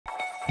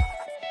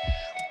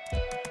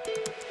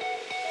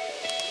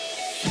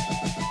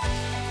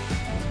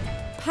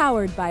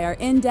Powered by our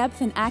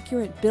in-depth and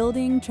accurate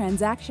building,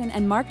 transaction,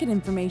 and market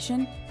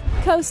information,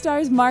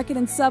 CoStar's market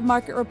and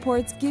submarket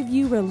reports give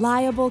you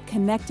reliable,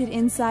 connected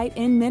insight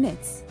in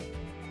minutes.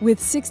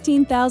 With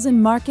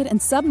 16,000 market and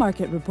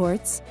submarket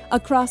reports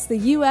across the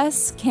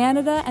US,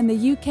 Canada, and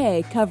the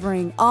UK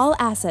covering all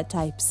asset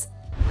types.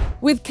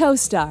 With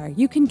CoStar,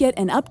 you can get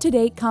an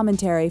up-to-date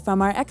commentary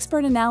from our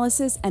expert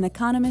analysis and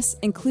economists,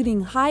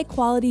 including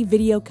high-quality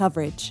video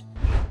coverage.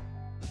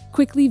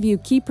 Quickly view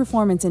key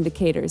performance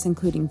indicators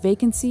including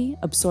vacancy,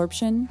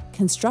 absorption,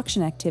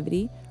 construction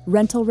activity,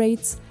 rental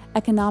rates,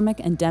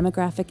 economic and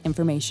demographic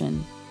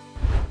information.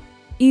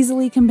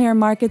 Easily compare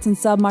markets and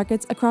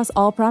submarkets across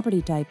all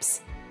property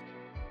types.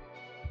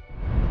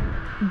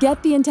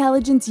 Get the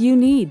intelligence you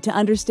need to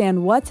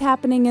understand what's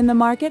happening in the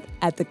market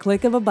at the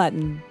click of a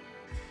button.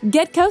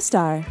 Get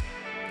CoStar.